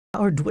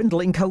are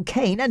dwindling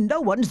cocaine, and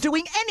no one's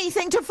doing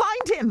anything to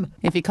find him.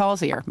 If he calls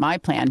here, my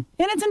plan,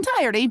 in its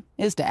entirety,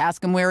 is to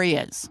ask him where he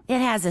is. It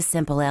has a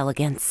simple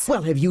elegance.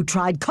 Well, have you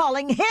tried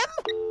calling him?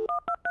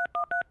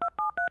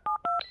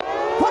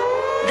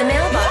 What? The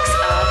mailbox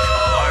of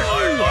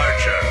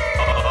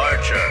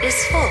Archer is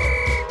full.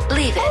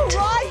 Leave All it.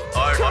 right.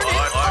 Turn it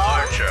off.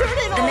 Archer. Turn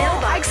it The off.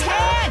 mailbox I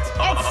can't.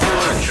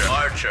 Archer.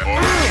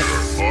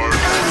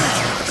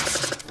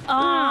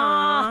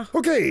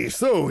 Okay,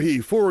 so he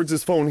forwards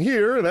his phone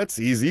here, that's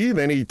easy.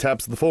 Then he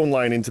taps the phone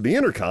line into the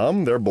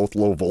intercom. They're both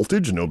low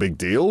voltage, no big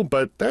deal,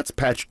 but that's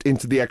patched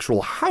into the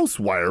actual house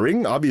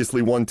wiring,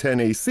 obviously 110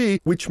 AC,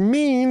 which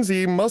means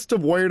he must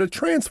have wired a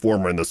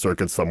transformer in the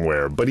circuit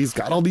somewhere, but he's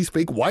got all these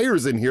fake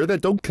wires in here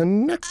that don't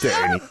connect to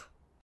any...